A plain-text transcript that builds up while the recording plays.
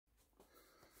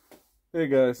Hey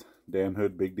guys, Dan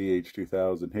Hood, Big DH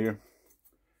 2000 here.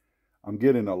 I'm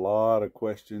getting a lot of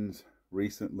questions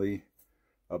recently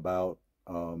about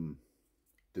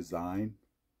design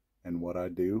and what I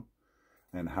do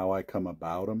and how I come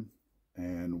about them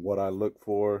and what I look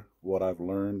for, what I've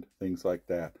learned, things like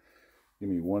that. Give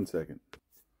me 1 second.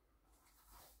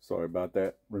 Sorry about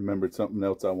that. Remembered something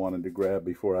else I wanted to grab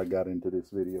before I got into this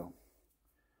video.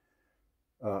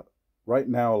 Right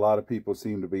now, a lot of people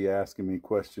seem to be asking me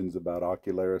questions about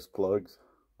Ocularis plugs.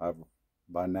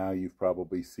 By now, you've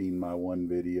probably seen my one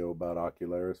video about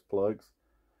Ocularis plugs.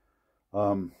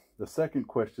 The second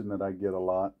question that I get a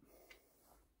lot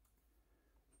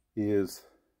is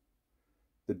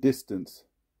the distance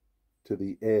to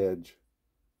the edge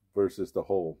versus the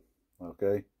hole,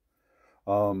 okay?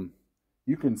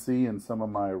 You can see in some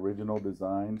of my original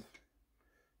designs,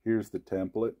 here's the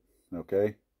template,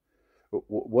 okay?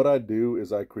 What I do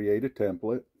is I create a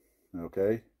template,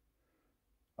 okay?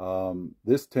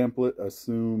 This template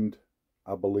assumed,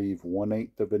 I believe,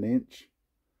 1/8 of an inch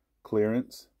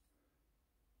clearance.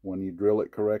 When you drill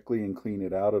it correctly and clean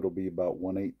it out, it'll be about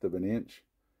 1/8 of an inch.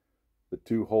 The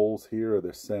two holes here are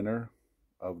the center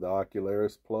of the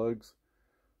Ocularis plugs.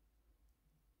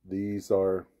 These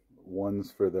are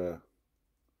ones for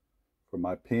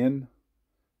my pin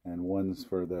and ones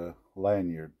for the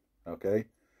lanyard, okay?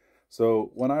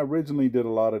 So when I originally did a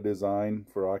lot of design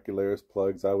for Ocularis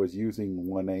plugs, I was using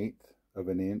 1/8 of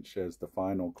an inch as the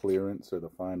final clearance or the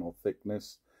final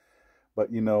thickness.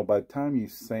 But you know, by the time you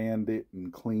sand it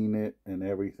and clean it and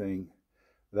everything,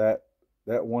 that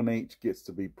 1/8 gets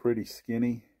to be pretty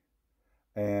skinny.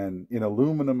 And in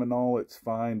aluminum and all, it's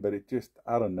fine, but it just,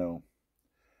 I don't know.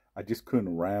 I just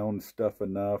couldn't round stuff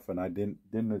enough, and I didn't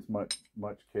as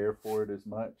much care for it as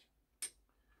much.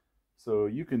 So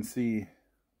you can see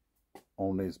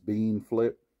on this bean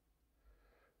flip,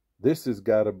 this has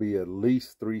got to be at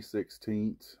least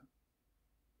 3/16,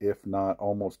 if not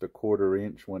almost 1/4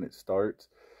 inch when it starts.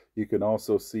 You can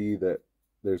also see that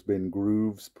there's been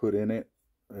grooves put in it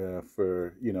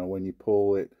for, you know, when you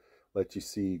pull it, let you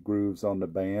see grooves on the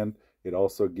band. It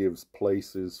also gives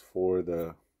places for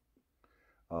the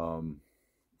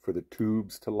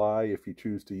tubes to lie if you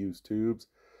choose to use tubes.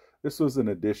 This was an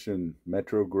addition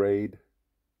Metro Grade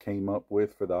came up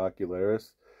with for the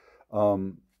Ocularis.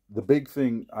 The big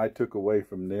thing I took away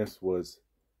from this was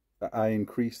I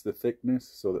increased the thickness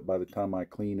so that by the time I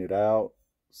clean it out,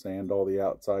 sand all the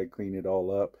outside, clean it all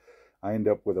up, I end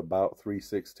up with about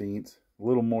 3/16. A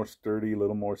little more sturdy, a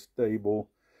little more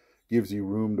stable. Gives you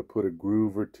room to put a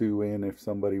groove or two in if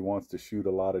somebody wants to shoot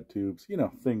a lot of tubes, you know,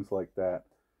 things like that.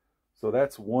 So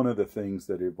that's one of the things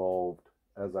that evolved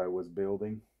as I was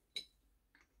building.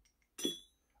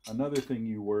 Another thing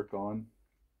you work on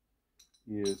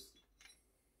is,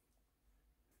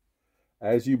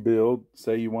 as you build,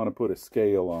 say you want to put a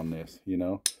scale on this, you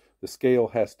know, the scale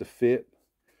has to fit,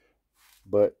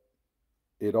 but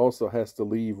it also has to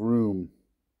leave room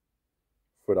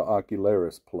for the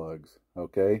Ocularis plugs,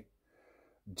 okay?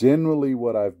 Generally,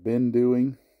 what I've been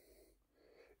doing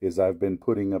is I've been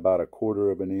putting about 1/4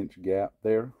 of an inch gap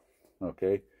there,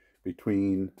 okay,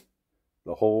 between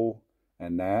the hole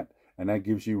and that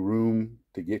gives you room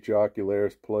to get your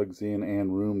Ocularis plugs in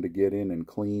and room to get in and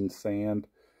clean sand.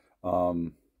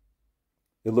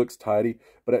 It looks tidy,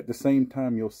 but at the same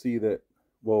time you'll see that,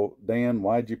 well, Dan,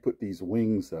 why'd you put these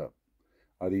wings up?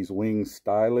 Are these wings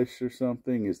stylish or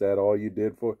something? Is that all you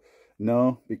did for?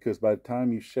 No, because by the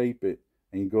time you shape it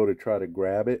and you go to try to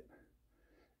grab it,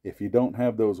 if you don't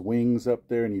have those wings up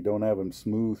there and you don't have them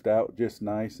smoothed out just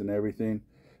nice and everything,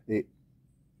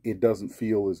 it doesn't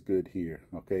feel as good here,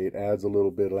 okay? It adds a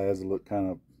little bit, adds a look, kind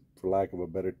of, for lack of a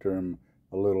better term,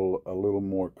 a little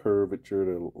more curvature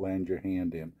to land your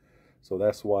hand in. So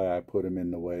that's why I put them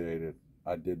in the way that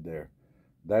I did there.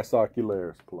 That's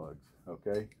Ocularis plugs,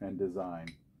 okay, and design.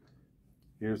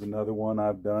 Here's another one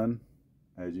I've done,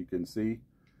 as you can see.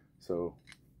 So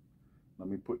let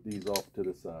me put these off to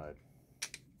the side.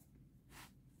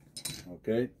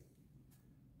 Okay,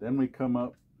 then we come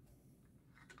up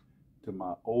to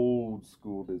my old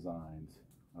school designs,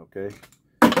 okay?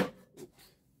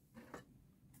 Oops.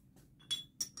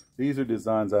 These are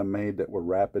designs I made that were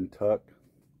wrap and tuck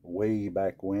way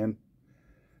back when,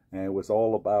 and it was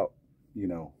all about, you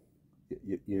know,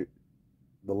 the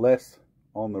less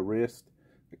on the wrist,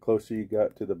 the closer you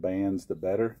got to the bands, the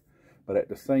better. But at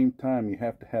the same time, you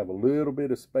have to have a little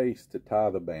bit of space to tie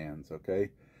the bands,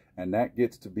 okay? And that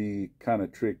gets to be kind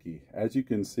of tricky. As you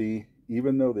can see,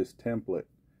 even though this template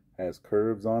has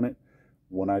curves on it,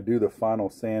 when I do the final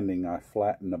sanding, I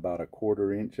flatten about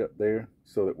 1/4 inch up there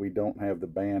so that we don't have the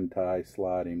band tie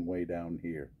sliding way down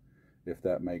here. if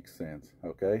that makes sense.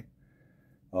 Okay.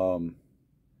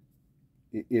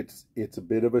 It's a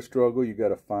bit of a struggle. You got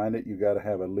to find it. You got to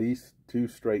have at least 2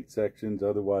 straight sections.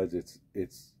 Otherwise,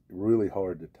 it's really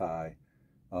hard to tie,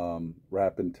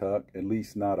 wrap and tuck, at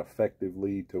least not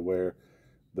effectively to where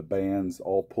the bands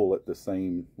all pull at the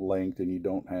same length and you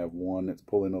don't have one that's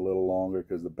pulling a little longer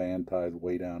because the band ties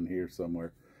way down here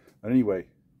somewhere. But anyway,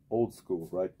 old school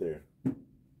right there.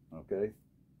 Okay.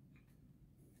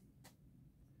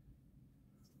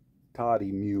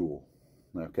 Toddy mule.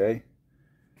 Okay.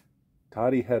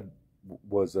 Toddy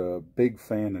was a big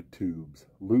fan of tubes,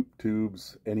 loop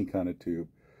tubes, any kind of tube.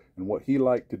 And what he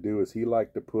liked to do is he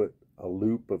liked to put a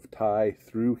loop of tie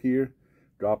through here,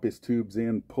 drop his tubes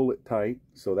in, pull it tight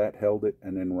so that held it,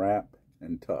 and then wrap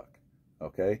and tuck.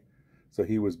 Okay, so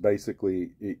he was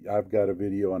basically, I've got a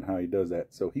video on how he does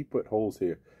that. So he put holes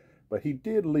here, but he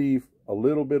did leave a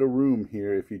little bit of room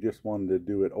here if you just wanted to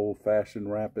do it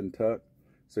old-fashioned wrap and tuck.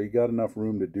 So you got enough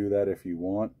room to do that if you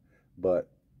want, but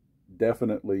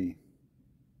definitely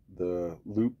the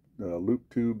loop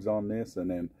tubes on this, and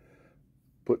then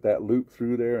put that loop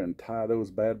through there and tie those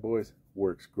bad boys,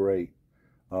 works great.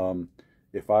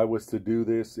 If I was to do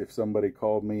this, if somebody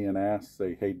called me and asked,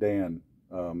 say, hey Dan,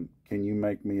 can you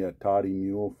make me a toddy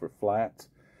mule for flats?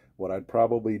 What I'd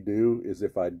probably do is,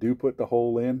 if I do put the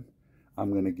hole in,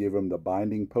 I'm going to give them the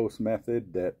binding post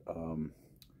method that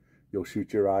you'll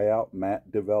shoot your eye out,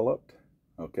 Matt developed.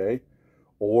 Okay,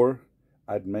 or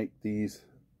I'd make these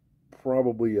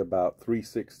probably about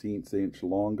 3/16 inch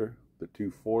longer, the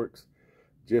 2 forks,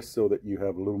 just so that you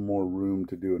have a little more room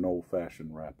to do an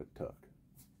old-fashioned wrap and tuck.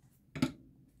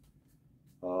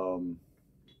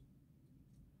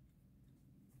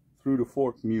 Through the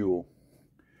fork mule,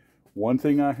 one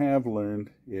thing I have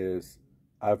learned is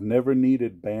I've never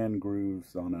needed band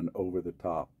grooves on an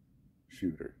over-the-top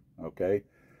shooter. Okay,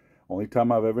 only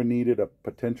time I've ever needed a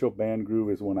potential band groove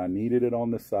is when I needed it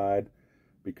on the side,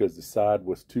 because the side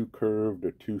was too curved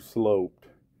or too sloped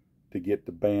to get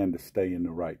the band to stay in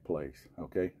the right place.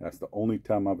 Okay, that's the only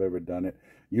time I've ever done it.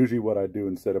 Usually what I do,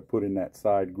 instead of putting that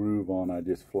side groove on, I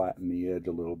just flatten the edge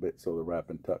a little bit so the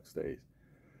wrap and tuck stays.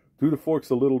 Through the fork's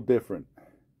a little different.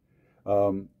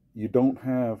 You can't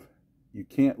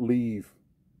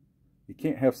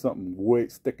have something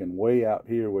sticking way out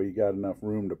here where you got enough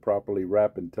room to properly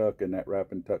wrap and tuck, and that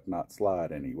wrap and tuck not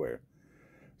slide anywhere.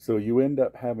 So you end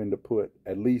up having to put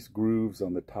at least grooves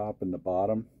on the top and the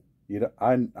bottom.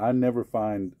 I never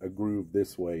find a groove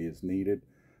this way is needed,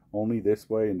 only this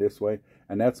way and this way,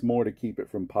 and that's more to keep it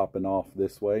from popping off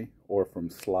this way or from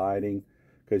sliding,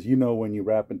 because you know when you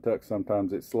wrap and tuck,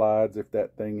 sometimes it slides if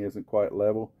that thing isn't quite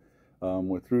level.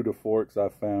 With through the forks, I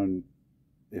found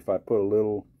if I put a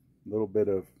little bit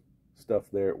of stuff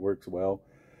there, it works well.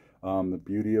 The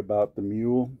beauty about the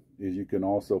mule is you can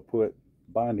also put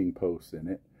binding posts in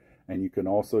it, and you can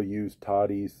also use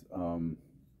Toddy's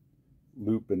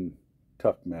loop and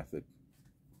tuck method,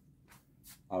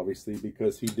 obviously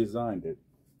because he designed it.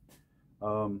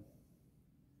 Then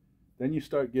you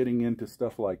start getting into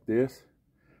stuff like this.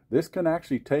 This can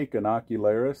actually take an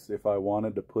Ocularis if I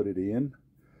wanted to put it in,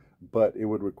 but it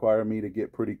would require me to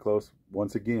get pretty close,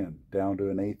 once again, down to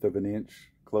 1/8 of an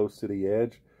inch close to the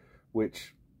edge,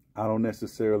 which I don't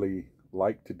necessarily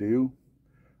like to do.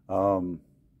 And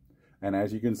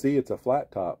as you can see, it's a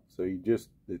flat top, so it's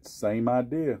the same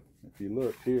idea. If you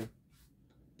look here,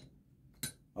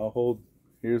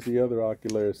 here's the other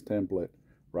Ocularis template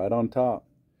right on top.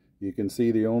 You can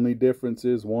see the only difference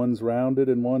is one's rounded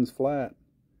and one's flat.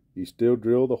 You still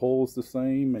drill the holes the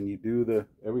same, and you do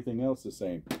everything else the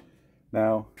same.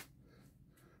 Now,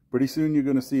 pretty soon you're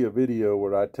going to see a video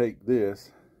where I take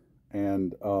this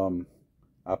and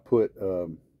I put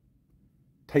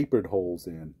tapered holes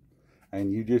in,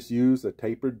 and you just use a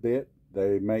tapered bit.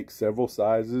 They make several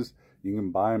sizes. You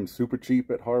can buy them super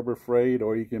cheap at Harbor Freight,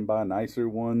 or you can buy nicer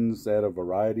ones at a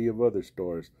variety of other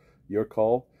stores. Your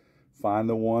call. Find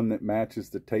the one that matches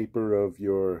the taper of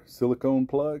your silicone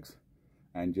plugs,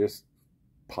 and just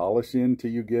polish in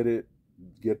till you get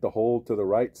the hole to the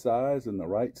right size and the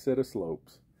right set of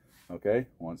slopes. Okay,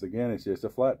 once again, it's just a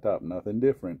flat top, nothing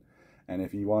different. And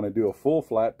if you want to do a full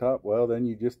flat top, well, then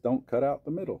you just don't cut out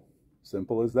the middle.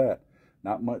 Simple as that.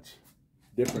 Not much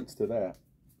difference to that.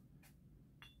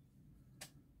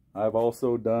 I've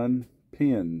also done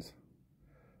pins.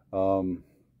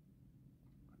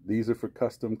 These are for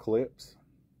custom clips.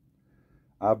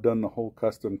 I've done the whole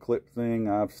custom clip thing.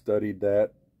 I've studied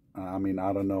that. I mean,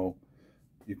 I don't know.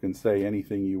 You can say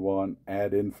anything you want,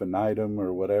 ad infinitum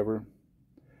or whatever.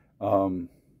 No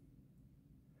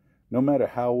matter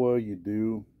how well you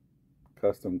do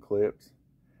custom clips,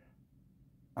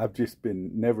 I've just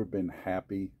never been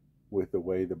happy with the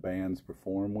way the bands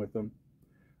perform with them.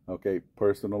 Okay,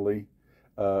 personally,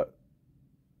 uh,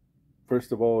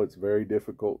 first of all, it's very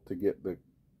difficult to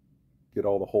get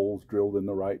all the holes drilled in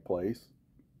the right place,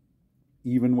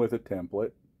 even with a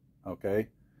template. Okay,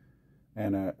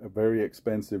 and a very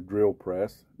expensive drill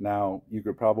press. Now, you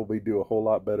could probably do a whole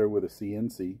lot better with a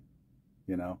CNC.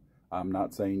 You know, I'm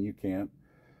not saying you can't,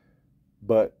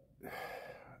 but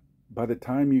by the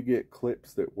time you get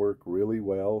clips that work really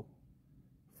well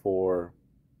for,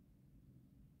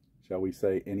 shall we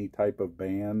say, any type of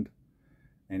band,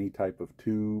 any type of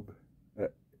tube,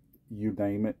 you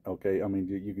name it, okay? I mean,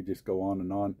 you could just go on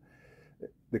and on.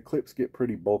 The clips get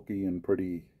pretty bulky and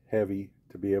pretty heavy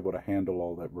to be able to handle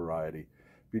all that variety.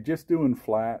 If you're just doing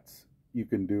flats, you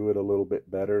can do it a little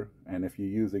bit better, and if you're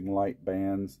using light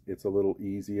bands, it's a little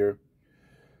easier.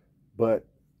 But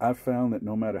I've found that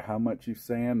no matter how much you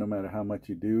sand, no matter how much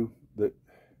you do, that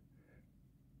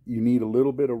you need a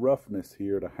little bit of roughness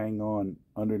here to hang on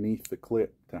underneath the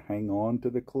clip, to hang on to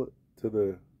the clip, to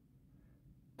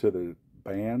the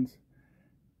bands.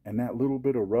 And that little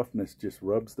bit of roughness just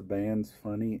rubs the bands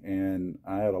funny, and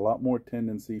I had a lot more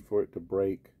tendency for it to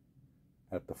break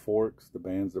at the forks, the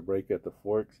bands that break at the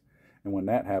forks. And when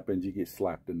that happens, you get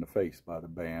slapped in the face by the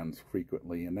bands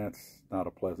frequently, and that's not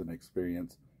a pleasant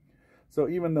experience. So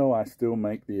even though I still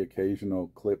make the occasional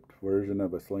clipped version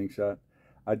of a Slingshot,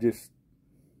 I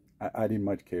didn't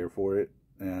much care for it.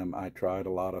 I tried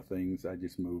a lot of things. I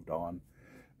just moved on.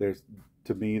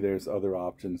 To me, there's other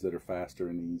options that are faster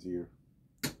and easier,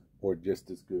 or just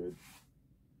as good.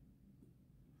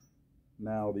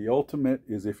 Now, the ultimate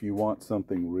is if you want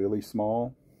something really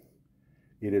small.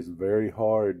 It is very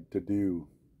hard to do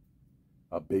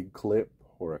a big clip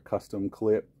or a custom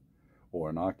clip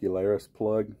or an Ocularis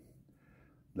plug.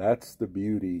 That's the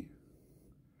beauty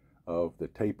of the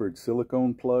tapered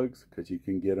silicone plugs, because you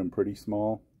can get them pretty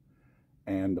small,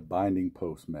 and the binding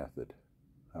post method.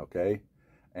 Okay,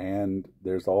 and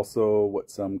there's also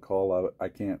what some call, I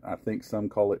think some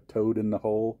call it toad in the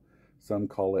hole, some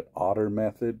call it otter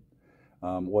method.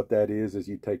 What that is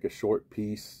you take a short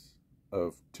piece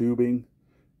of tubing,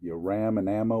 you ram an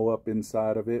ammo up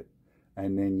inside of it,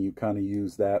 and then you kind of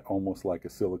use that almost like a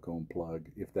silicone plug,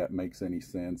 if that makes any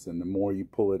sense. And the more you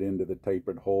pull it into the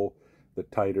tapered hole, the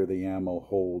tighter the ammo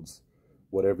holds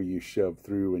whatever you shove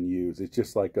through and use. It's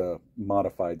just like a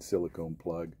modified silicone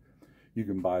plug. You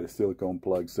can buy the silicone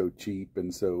plug so cheap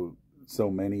and so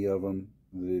many of them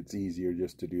that it's easier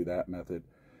just to do that method.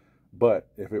 But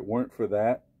if it weren't for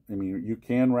that, I mean, you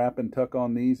can wrap and tuck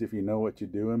on these if you know what you're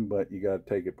doing, but you got to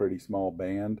take a pretty small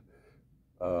band,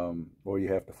 or you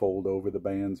have to fold over the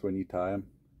bands when you tie them.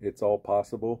 It's all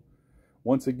possible.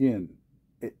 Once again,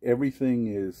 everything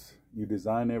is, you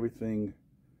design everything.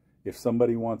 If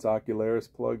somebody wants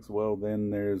Ocularis plugs, well, then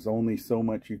there's only so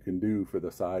much you can do for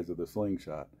the size of the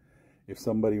Slingshot. If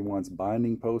somebody wants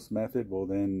binding post method, well,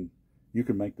 then you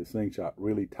can make the Slingshot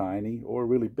really tiny or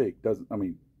really big. I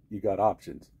mean, you got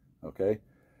options, okay?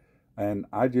 And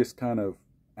I just kind of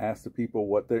ask the people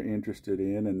what they're interested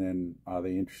in, and then are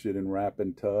they interested in wrap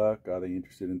and tuck? Are they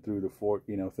interested in through the fork?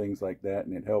 You know, things like that.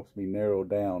 And it helps me narrow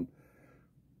down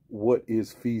what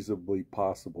is feasibly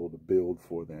possible to build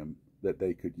for them that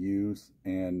they could use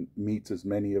and meets as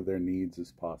many of their needs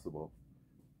as possible.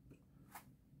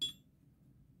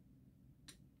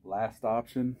 Last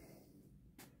option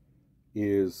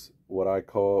is what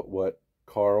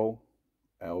Carl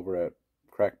over at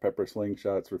Crack Pepper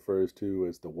Slingshots refers to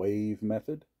as the wave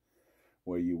method,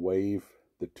 where you wave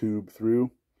the tube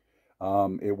through.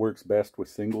 It works best with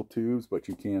single tubes, but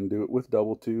you can do it with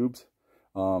double tubes.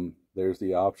 There's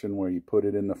the option where you put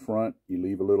it in the front, you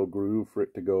leave a little groove for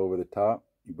it to go over the top,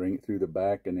 you bring it through the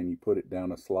back, and then you put it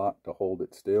down a slot to hold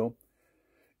it still.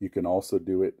 You can also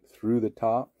do it through the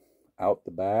top, out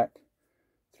the back,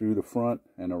 through the front,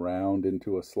 and around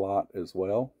into a slot as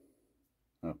well.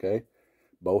 Okay,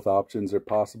 both options are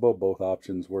possible. Both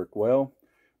options work well.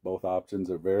 Both options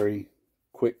are very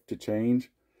quick to change.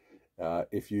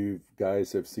 If you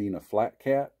guys have seen a flat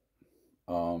cat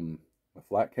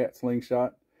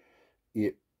slingshot,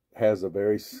 it has a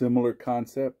very similar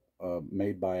concept,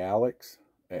 made by Alex.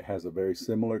 It has a very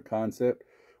similar concept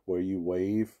where you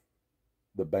wave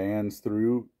the bands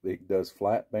through. It does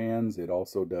flat bands. It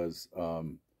also does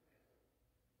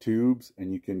tubes,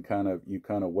 and you kind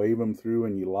of wave them through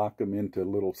and you lock them into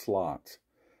little slots,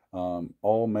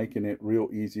 all making it real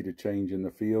easy to change in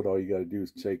the field. All you got to do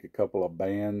is take a couple of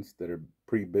bands that are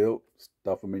pre-built,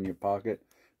 stuff them in your pocket.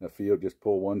 In the field, just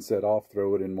pull one set off,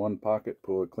 throw it in one pocket,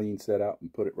 pull a clean set out,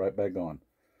 and put it right back on.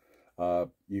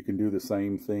 You can do the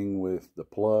same thing with the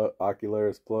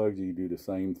Ocularis plugs. You do the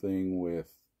same thing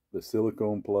with the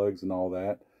silicone plugs and all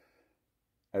that.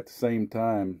 At the same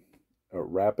time,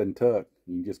 wrap and tuck.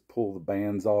 You just pull the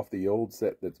bands off the old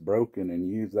set that's broken and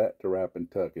use that to wrap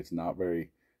and tuck. It's not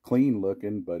very clean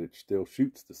looking, but it still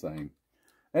shoots the same.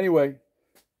 Anyway,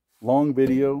 long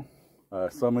video.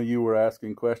 Some of you were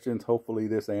asking questions. Hopefully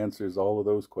this answers all of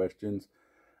those questions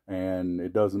and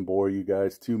it doesn't bore you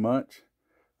guys too much.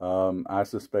 I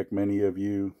suspect many of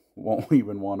you won't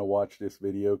even want to watch this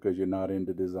video because you're not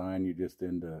into design, you're just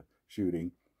into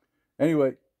shooting.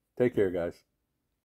 Anyway, take care, guys.